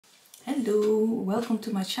Hello, welcome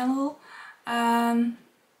to my channel.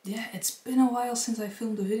 Yeah, it's been a while since I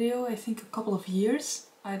filmed a video. I think a couple of years.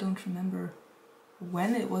 I don't remember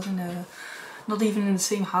when. It was not even in the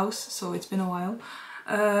same house, so it's been a while.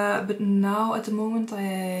 But now at the moment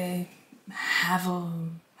I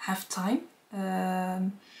have time,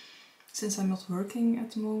 since I'm not working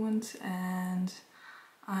at the moment, and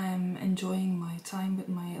I'm enjoying my time with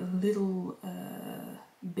my little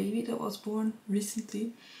baby that was born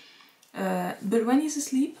recently. But when he's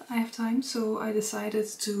asleep I have time, so I decided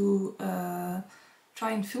to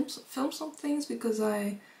try and film some things, because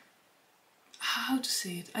how to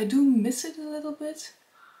say it, I do miss it a little bit,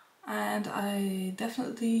 and I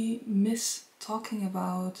definitely miss talking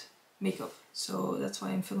about makeup. So that's why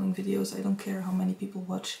I'm filming videos. I don't care how many people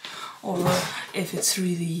watch, or if it's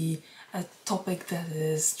really a topic that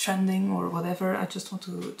is trending or whatever. I just want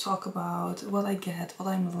to talk about what I get, what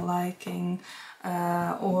I'm liking,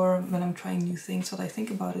 or when I'm trying new things, what I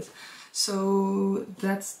think about it. So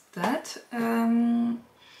that's that.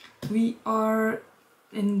 We are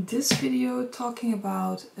in this video talking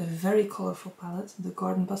about a very colorful palette, the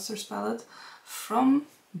Garden Busters palette from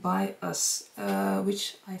By Us,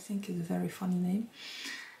 which I think is a very funny name.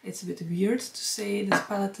 It's a bit weird to say this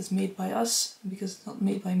palette is made by us, because it's not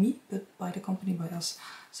made by me, but by the company By Us.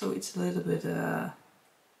 So it's a little bit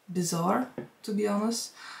bizarre, to be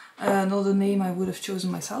honest. Not a name I would have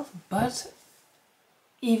chosen myself, but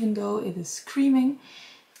even though it is screaming,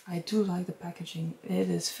 I do like the packaging. It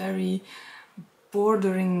is very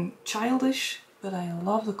bordering childish, but I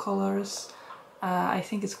love the colors. I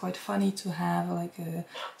think it's quite funny to have like a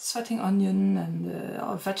sweating onion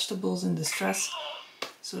and vegetables in distress.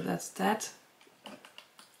 So that's that.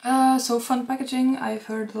 So fun packaging. I've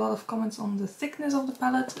heard a lot of comments on the thickness of the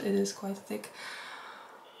palette. It is quite thick.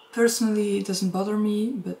 Personally, it doesn't bother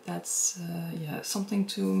me, but that's yeah, something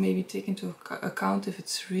to maybe take into account if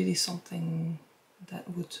it's really something that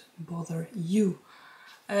would bother you.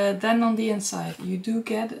 Then on the inside you do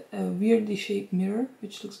get a weirdly shaped mirror,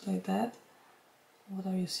 which looks like that. What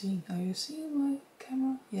are you seeing? Are you seeing my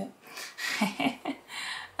camera? Yeah.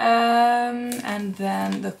 And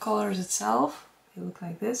then the colors itself, they look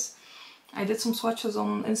like this. I did some swatches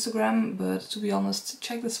on Instagram, but to be honest,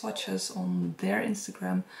 check the swatches on their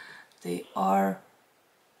Instagram. They are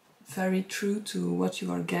very true to what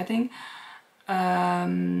you are getting.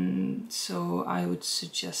 So I would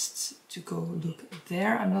suggest to go look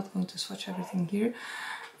there. I'm not going to swatch everything here.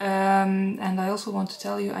 And I also want to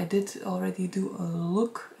tell you, I did already do a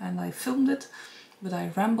look and I filmed it, but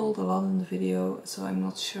I rambled a lot in the video, so I'm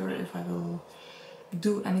not sure if I will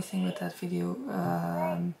do anything with that video.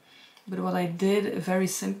 But what I did, very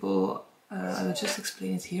simple, I will just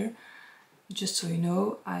explain it here. Just so you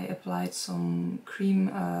know, I applied some cream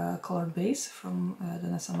colored base from the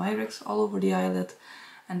Nessa Myrix all over the eyelid,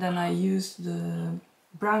 and then I used the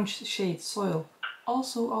brown shade Soil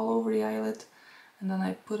also all over the eyelid, and then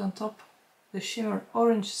I put on top the shimmer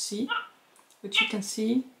Orange Sea, which you can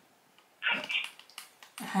see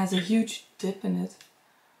has a huge dip in it.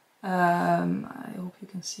 I hope you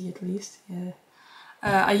can see at least, yeah.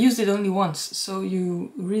 I used it only once, so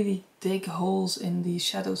you really dig holes in the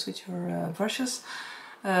shadows with your brushes,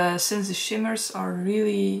 since the shimmers are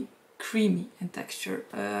really creamy in texture.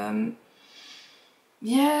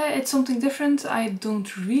 Yeah, it's something different. I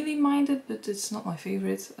don't really mind it, but it's not my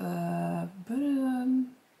favorite.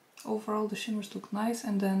 Overall the shimmers look nice.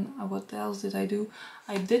 And then what else did I do?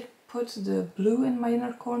 I did put the blue in my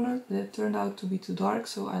inner corner, but it turned out to be too dark,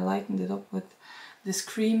 so I lightened it up with this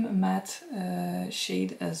cream matte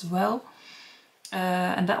shade as well.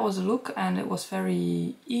 And that was a look, and it was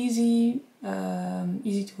very easy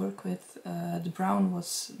to work with. The brown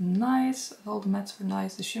was nice, all the mattes were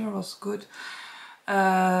nice, the shimmer was good.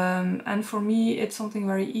 And for me it's something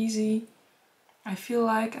very easy. I feel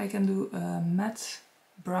like I can do a matte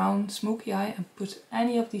brown smoky eye and put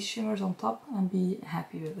any of these shimmers on top and be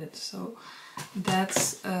happy with it. So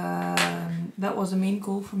that's that was the main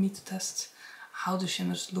goal for me, to test how the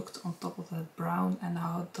shimmers looked on top of that brown and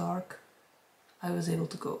how dark I was able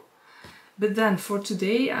to go. But then for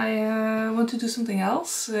today I want to do something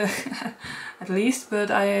else, at least, but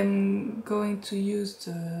I am going to use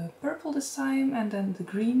the purple this time, and then the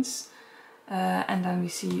greens, and then we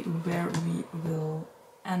see where we will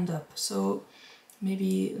end up. So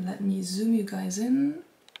maybe let me zoom you guys in.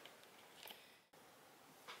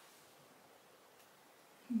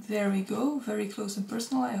 There we go, very close and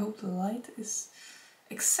personal. I hope the light is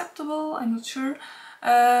acceptable, I'm not sure.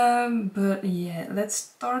 But yeah, let's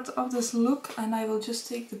start off this look, and I will just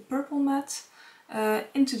take the purple matte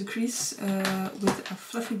into the crease with a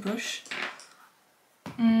fluffy brush.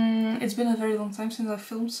 again, it's been a very long time since I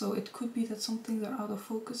filmed, so it could be that some things are out of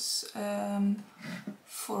focus,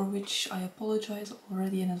 for which I apologize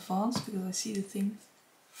already in advance, because I see the thing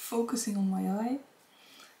focusing on my eye.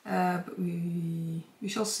 But we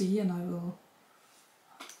shall see, and I will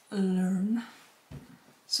learn.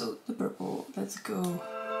 So the purple, let's go.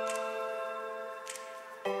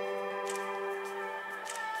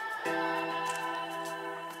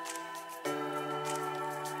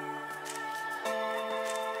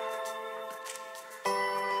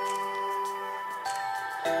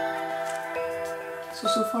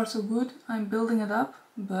 So far so good. I'm building it up,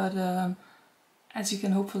 but as you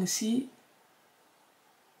can hopefully see,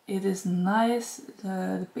 it is nice.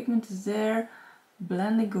 The pigment is there,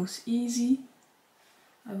 blending goes easy.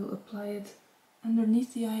 I will apply it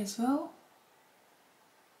underneath the eye as well,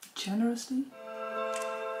 generously.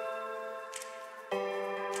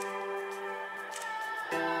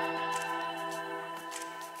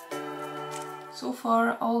 So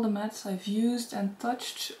far all the mattes I've used and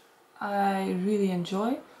touched I really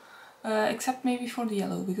enjoy, except maybe for the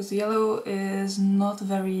yellow, because the yellow is not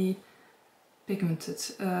very pigmented.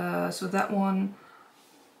 So that one,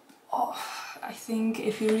 oh, I think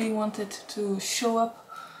if you really want it to show up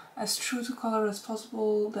as true to color as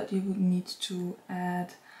possible, that you would need to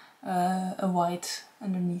add a white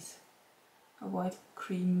underneath, a white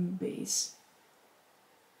cream base.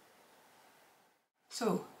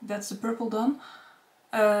 So that's the purple done.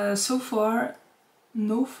 So far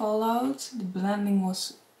no fallout, the blending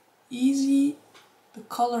was easy, the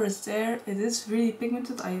color is there, it is really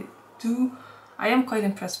pigmented. I am quite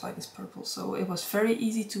impressed by this purple, so it was very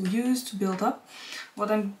easy to use, to build up. What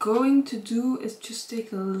I'm going to do is just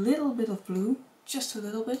take a little bit of blue, just a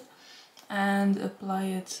little bit, and apply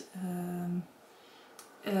it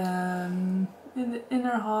in the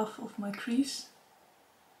inner half of my crease,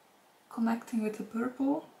 connecting with the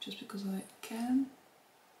purple, just because I can.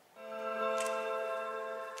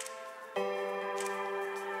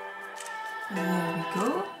 There we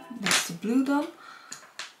go, that's the blue done.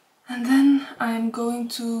 And then I'm going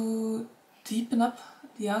to deepen up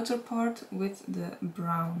the outer part with the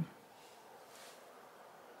brown.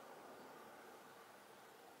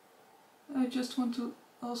 I just want to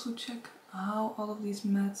also check how all of these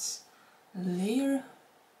mattes layer,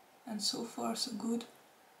 and so far so good.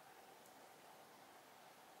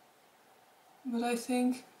 But I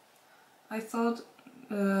thought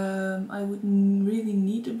I would really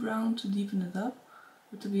need the brown to deepen it up,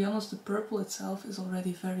 but to be honest the purple itself is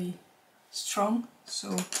already very strong,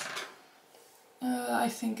 so I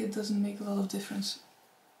think it doesn't make a lot of difference.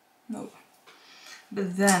 No.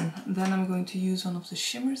 But then I'm going to use one of the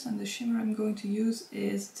shimmers, and the shimmer I'm going to use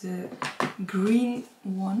is the green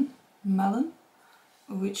one, Melon,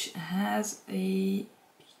 which has a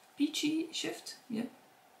peachy shift.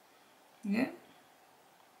 Yeah.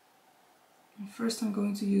 First I'm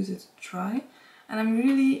going to use it dry, and I'm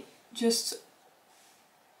really just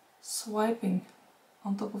swiping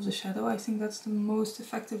on top of the shadow. I think that's the most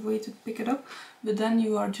effective way to pick it up, but then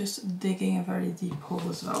you are just digging a very deep hole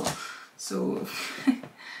as well. So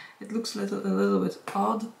it looks a little bit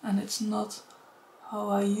odd, and it's not how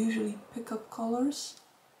I usually pick up colors.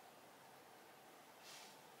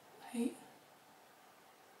 Hey.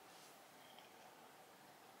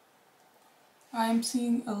 I'm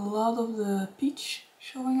seeing a lot of the peach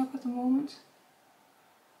showing up at the moment.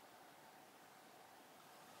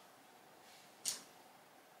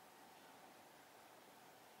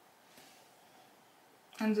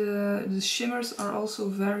 And the shimmers are also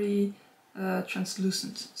very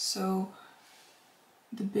translucent, so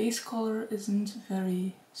the base color isn't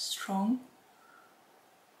very strong,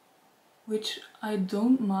 which I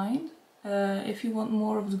don't mind. If you want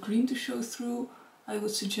more of the green to show through, I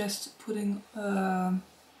would suggest putting a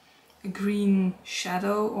green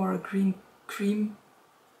shadow or a green cream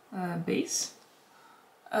base.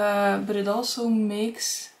 But it also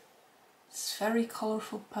makes this very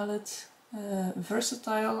colorful palette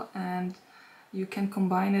versatile, and you can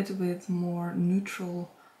combine it with more neutral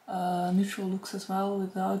looks as well,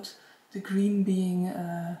 without the green being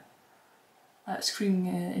screaming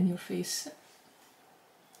in your face.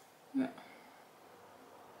 Yeah.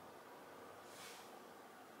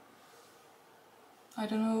 I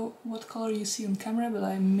don't know what color you see on camera, but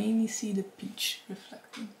I mainly see the peach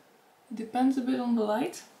reflecting. It depends a bit on the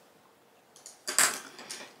light.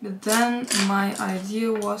 But then my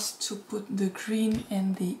idea was to put the green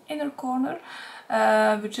in the inner corner.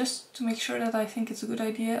 But just to make sure that I think it's a good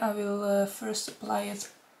idea, I will first apply it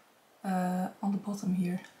on the bottom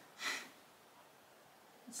here.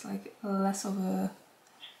 It's like less of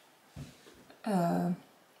a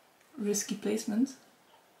risky placement.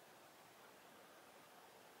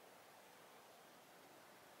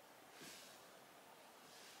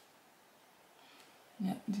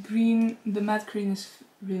 The green, the matte green is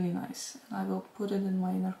really nice. I will put it in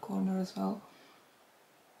my inner corner as well.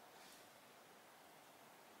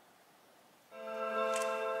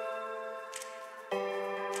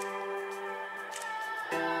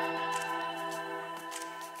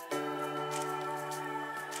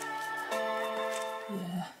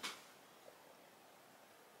 Yeah.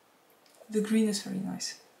 The green is very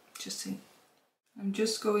nice, just saying. I'm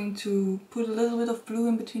just going to put a little bit of blue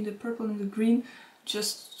in between the purple and the green,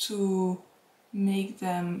 just to make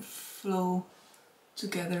them flow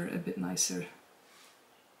together a bit nicer.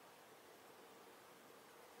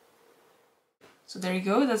 So there you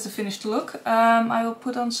go, that's the finished look. I will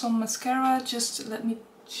put on some mascara. Just let me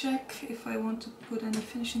check if I want to put any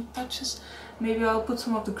finishing touches. Maybe I'll put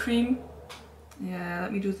some of the cream. Yeah,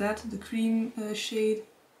 let me do that. The cream shade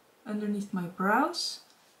underneath my brows.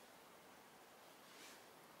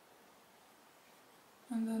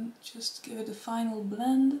 And then just give it a final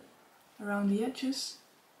blend around the edges.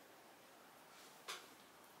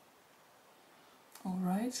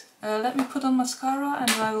 Alright, let me put on mascara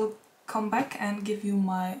and I will come back and give you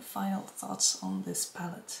my final thoughts on this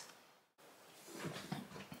palette.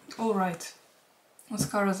 Alright,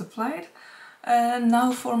 mascara is applied.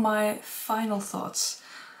 Now for my final thoughts.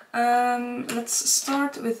 Let's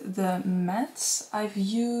start with the mattes. I've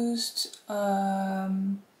used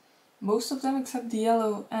most of them except the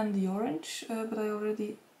yellow and the orange, but I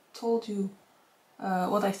already told you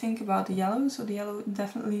what I think about the yellow. So the yellow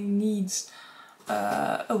definitely needs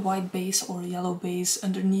a white base or a yellow base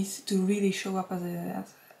underneath to really show up as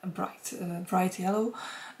a bright yellow.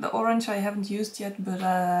 The orange I haven't used yet, but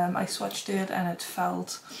I swatched it and it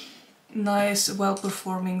felt nice, well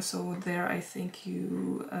performing, so there I think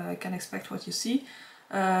you can expect what you see.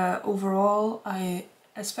 Overall, I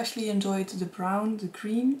especially enjoyed the brown, the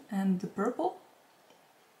green and the purple.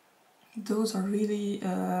 Those are really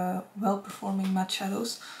well performing matte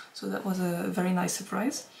shadows, so that was a very nice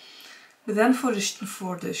surprise. But then for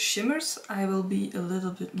the shimmers I will be a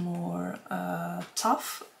little bit more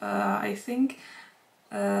tough. I think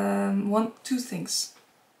two things.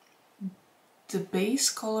 The base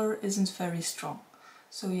color isn't very strong,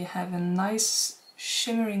 so you have a nice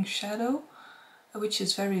shimmering shadow which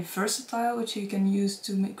is very versatile, which you can use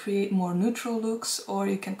to create more neutral looks, or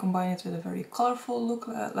you can combine it with a very colorful look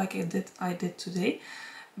like I did today.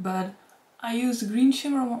 But I used green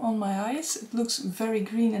shimmer on my eyes. It looks very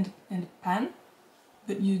green in the pan,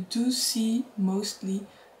 but you do see mostly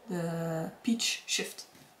the peach shift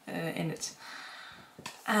in it.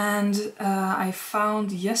 And I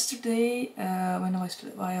found yesterday, when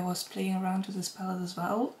I was playing around with this palette as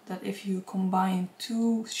well, that if you combine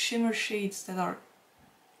two shimmer shades that are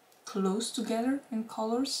close together in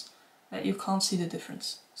colors, that you can't see the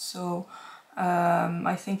difference. So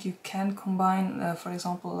I think you can combine, for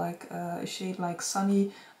example, like a shade like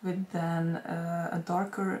Sunny with then a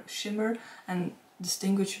darker shimmer and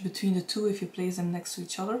distinguish between the two if you place them next to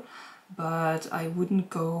each other. But I wouldn't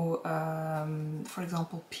go, for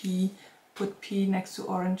example, put P next to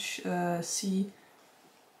orange C.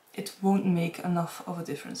 It won't make enough of a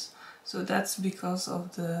difference. So that's because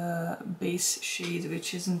of the base shade,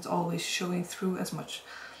 which isn't always showing through as much.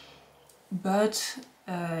 But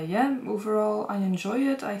yeah, overall I enjoy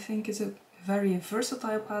it. I think it's a very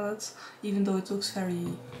versatile palette, even though it looks very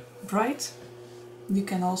bright. You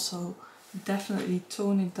can also definitely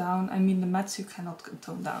tone it down. I mean, the mattes you cannot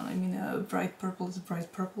tone down. I mean, a bright purple is a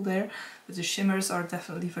bright purple there, but the shimmers are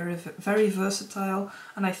definitely very versatile,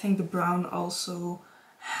 and I think the brown also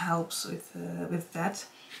helps with that.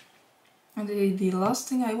 And the last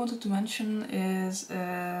thing I wanted to mention is,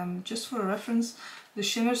 just for a reference, the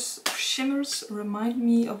shimmers remind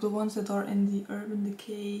me of the ones that are in the Urban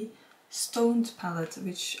Decay Stoned palette,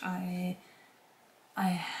 which I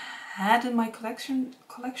had in my collection,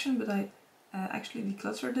 but I actually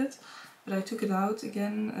decluttered it. But I took it out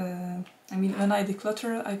again. I mean, when I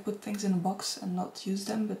declutter, I put things in a box and not use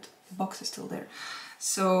them, but the box is still there.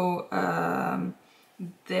 So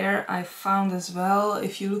there I found as well,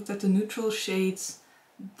 if you looked at the neutral shades,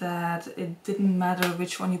 that it didn't matter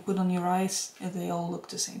which one you put on your eyes, they all look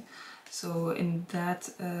the same. So in that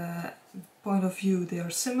point of view they are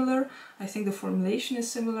similar. I think the formulation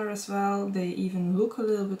is similar as well, they even look a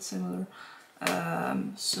little bit similar.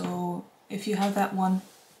 So if you have that one,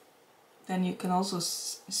 then you can also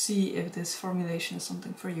see if this formulation is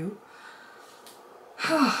something for you.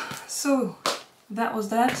 So that was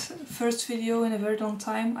that first video in a very long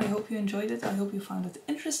time. I hope you enjoyed it, I hope you found it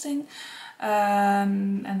interesting,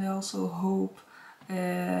 and I also hope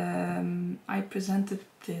I presented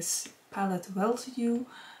this palette well to you.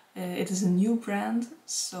 It is a new brand,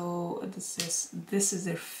 so this is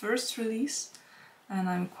their first release, and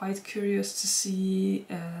I'm quite curious to see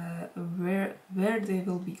where they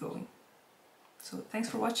will be going. So thanks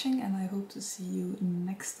for watching, and I hope to see you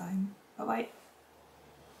next time. Bye bye!